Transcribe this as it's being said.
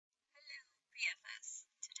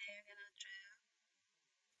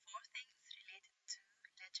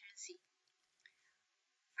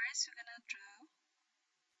First, we're gonna draw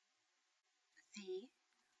Z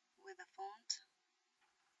with a font,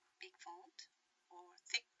 big font or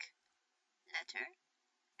thick letter,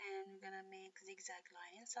 and we're gonna make zigzag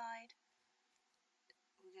line inside.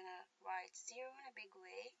 We're gonna write 0 in a big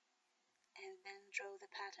way and then draw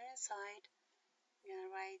the pattern inside. We're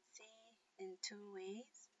gonna write Z in 2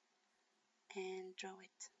 ways and draw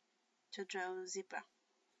it to draw zebra.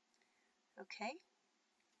 Okay,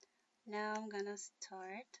 now I'm gonna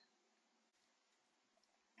start.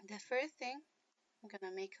 The first thing, I'm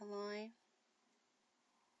gonna make a line.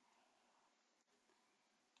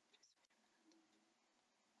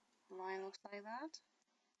 The line looks like that.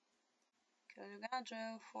 Okay, we're gonna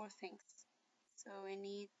draw 4 things. So we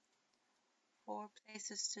need 4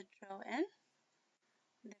 places to draw in.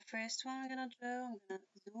 The first one I'm gonna draw, I'm gonna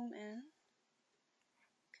zoom in.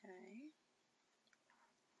 Okay,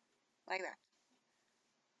 like that.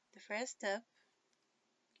 The first step,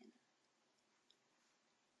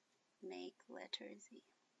 make letter Z.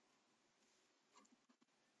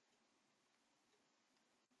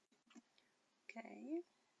 Okay,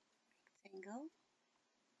 rectangle.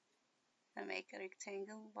 I make a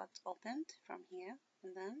rectangle but opened from here,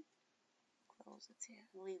 and then close it here,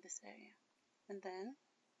 leave this area, and then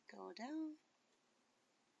go down,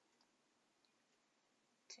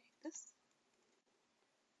 take this.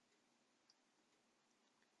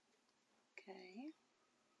 Okay,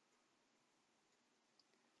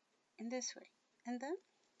 in this way, and then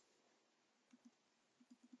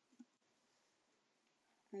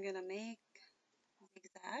I'm gonna make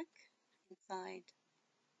zigzag inside.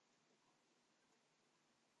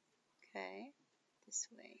 Okay, this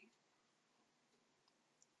way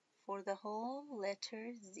for the whole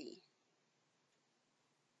letter Z.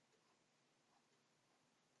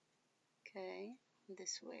 Okay,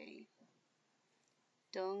 this way.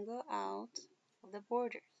 Don't go out of the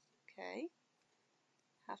borders. Okay,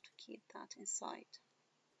 have to keep that inside.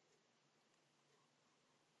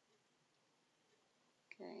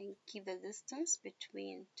 Okay, keep the distance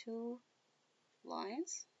between 2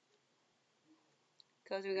 lines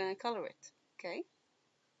because we're gonna color it. Okay,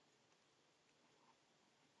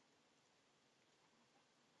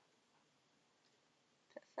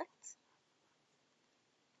 perfect.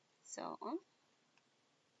 So on.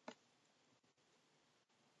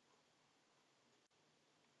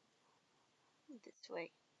 This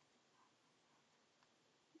way,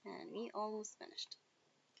 and we almost finished.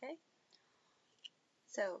 Okay,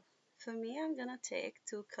 so for me, I'm gonna take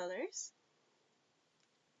 2 colors.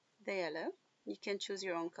 The yellow, you can choose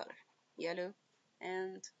your own color, yellow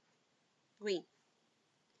and green.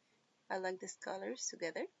 I like these colors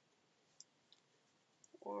together,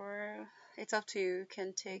 or it's up to you. You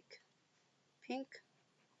can take pink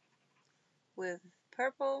with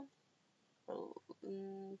purple,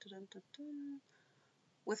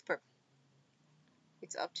 with purple.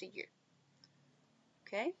 It's up to you.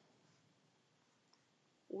 Okay,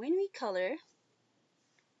 when we color,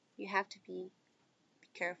 you have to be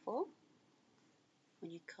careful.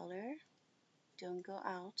 When you color, don't go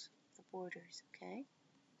out the borders. Okay,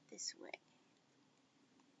 this way.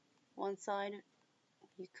 One side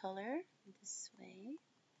you color this way.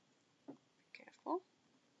 Be careful.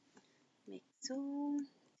 Make zoom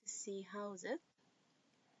to see how's it.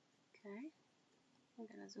 Okay, I'm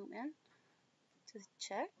gonna zoom in to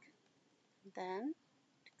check, then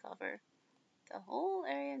to cover the whole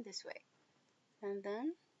area in this way, and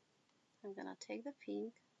then I'm gonna take the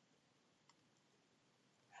pink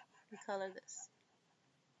and color this.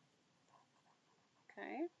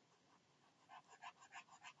 Okay,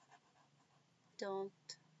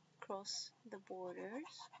 don't cross the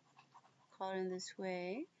borders, color in this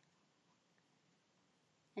way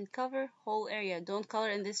and cover whole area. Don't color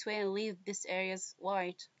in this way and leave this areas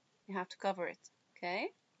white. You have to cover it.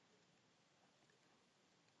 Okay,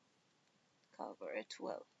 cover it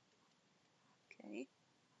well. Okay,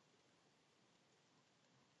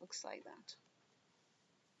 looks like that.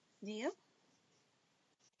 Deal?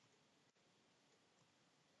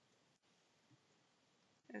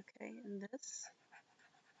 Okay, and this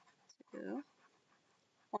too.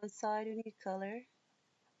 One side you need color,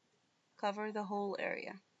 cover the whole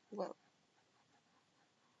area well.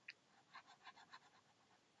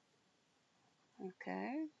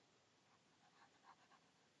 Okay,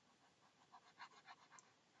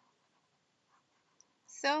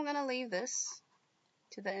 so I'm gonna leave this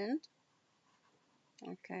to the end.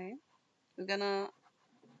 Okay, we're gonna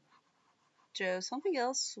draw something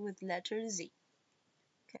else with letter Z.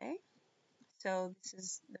 Okay, so this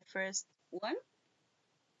is the first one.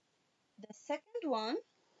 The second one,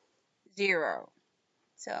 0.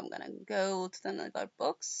 So I'm gonna go to another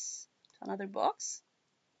box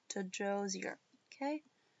to draw 0. Okay.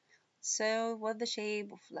 So what the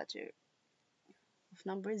shape of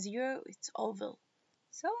number 0? It's oval.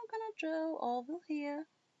 So I'm gonna draw oval here.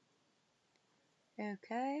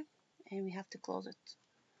 Okay. And we have to close it.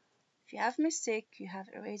 If you have mistake, you have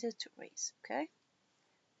eraser to erase. Okay.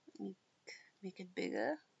 Make it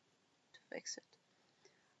bigger to fix it.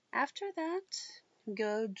 After that,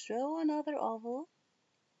 go draw another oval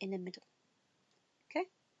in the middle. Okay.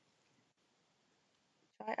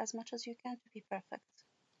 Try as much as you can to be perfect.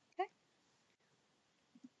 Okay.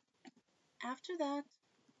 After that,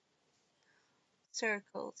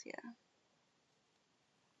 circles. Yeah.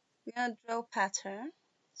 We're gonna draw pattern.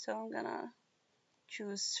 So I'm gonna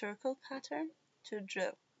choose circle pattern to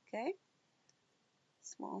draw. Okay.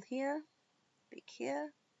 Small here, big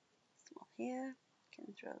here, small here. You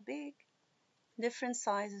can draw big. Different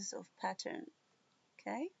sizes of pattern.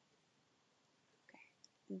 Okay.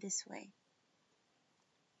 Okay. This way.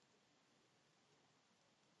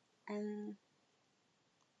 And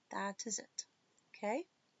that is it. Okay.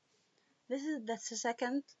 That's the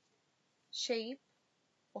second shape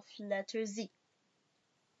of letter Z.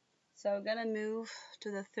 So I'm gonna move to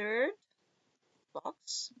the third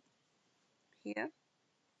box here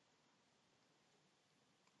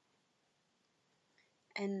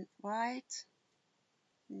and write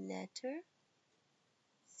letter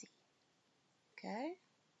Z. Okay.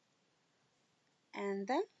 And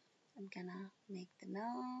then I'm gonna make the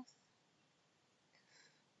mouth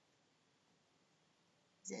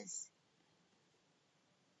this.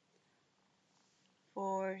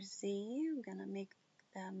 For Z, I'm gonna make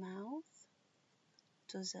the mouth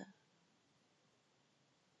to the.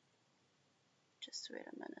 Just wait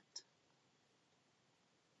a minute.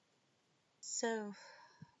 So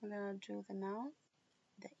I'm gonna draw the mouth,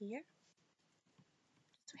 the ear.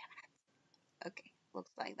 Just wait a minute. Okay,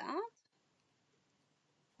 looks like that.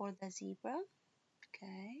 For the zebra,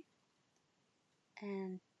 okay,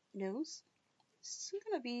 and nose. It's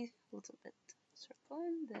gonna be a little bit circle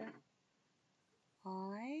in the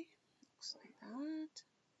eye. Looks like that,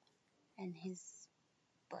 and his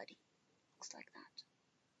body looks like that.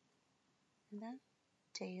 And then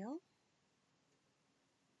tail.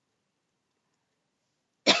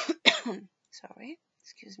 Sorry,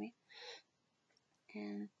 excuse me.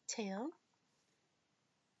 And tail.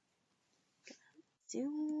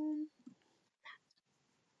 Zoom.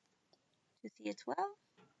 To see it well.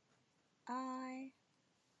 Eye.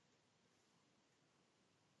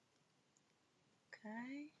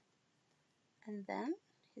 Okay. And then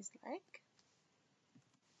his leg.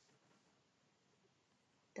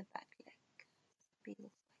 The back leg. B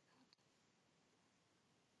looks like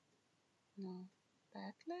that. No.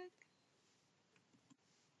 Back leg.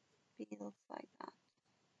 B looks like that.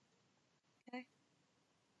 Okay.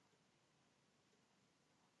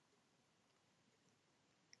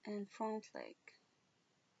 And front leg.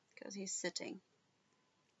 Because he's sitting.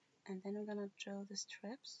 And then we're gonna draw the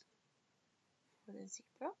strips for the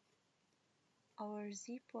zebra. Our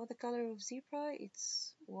zebra, the color of zebra,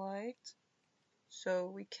 it's white.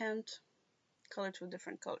 So we can't color two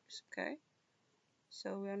different colors, okay?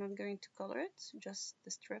 So we are not going to color it, just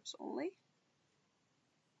the strips only.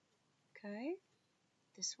 Okay,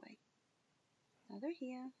 this way. Another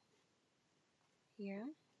here, here,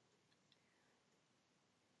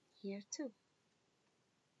 here too,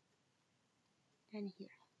 and here.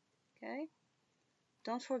 Okay,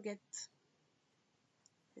 don't forget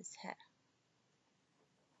his hair.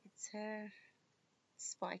 Its hair,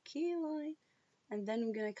 spiky line, and then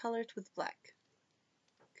we're gonna color it with black.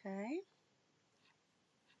 Okay,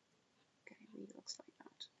 okay, it looks like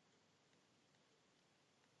that.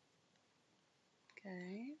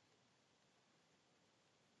 Okay,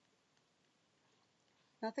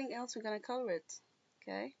 nothing else. We're gonna color it.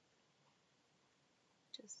 Okay,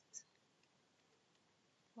 just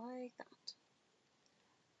like that,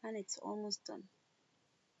 and it's almost done.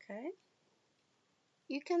 Okay,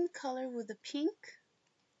 you can color with the pink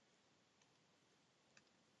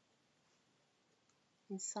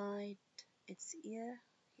inside its ear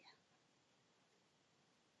here,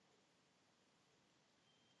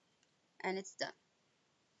 and it's done.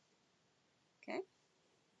 Okay,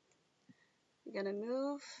 we're gonna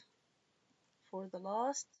move for the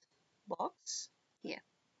last box here,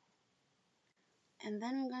 and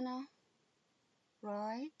then I'm gonna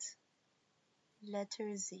write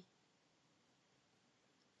letter Z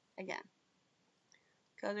again,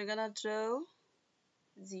 because we're gonna draw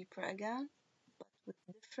zebra again, but with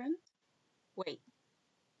different way.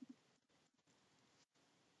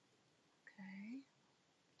 Okay,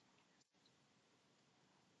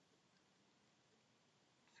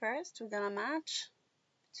 First, we're gonna match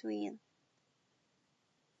between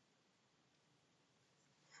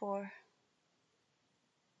 4.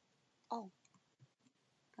 Oh,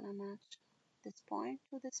 gonna match this point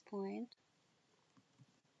to this point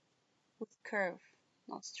with curve,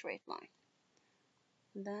 not straight line.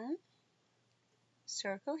 Then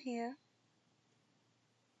circle here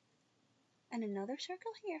and another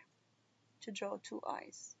circle here to draw 2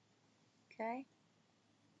 eyes. Okay,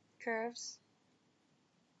 curves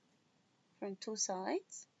from 2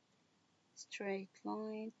 sides, straight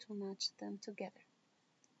line to match them together.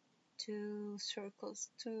 2 circles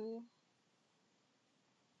to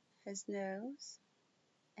his nose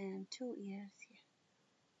and 2 ears here.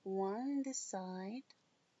 One on this side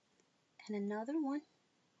and another one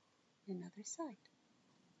on another side.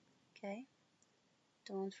 Okay,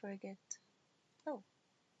 don't forget. Oh,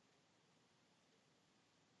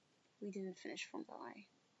 we didn't finish from the eye,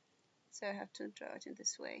 so I have to draw it in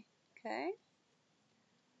this way. Okay,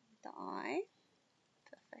 the eye,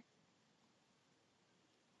 perfect.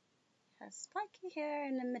 Has spiky hair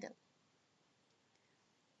in the middle.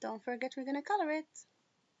 Don't forget we're gonna color it.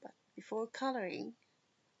 But before coloring,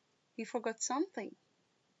 we forgot something.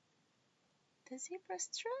 The zebra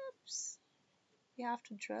stripes. You have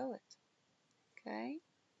to draw it. Okay?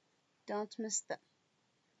 Don't miss them.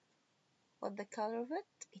 What the color of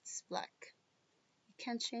it? It's black. You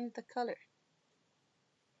can't change the color.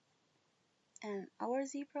 And our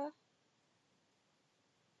zebra,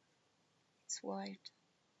 it's white.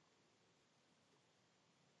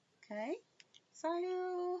 Okay?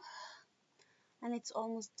 So, and it's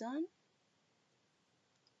almost done.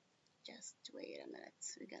 Just wait a minute.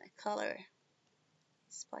 We're gonna color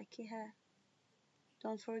spiky hair.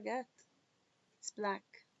 Don't forget, it's black.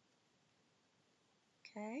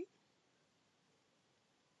 Okay?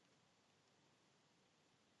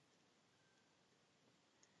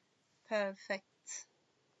 Perfect.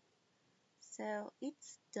 So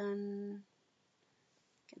it's done.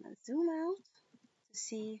 Gonna zoom out to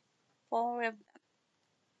see 4 of them.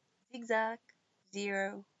 Zigzag,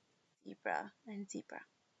 0, zebra, and zebra.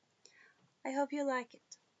 I hope you like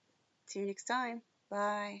it. See you next time.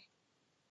 Bye.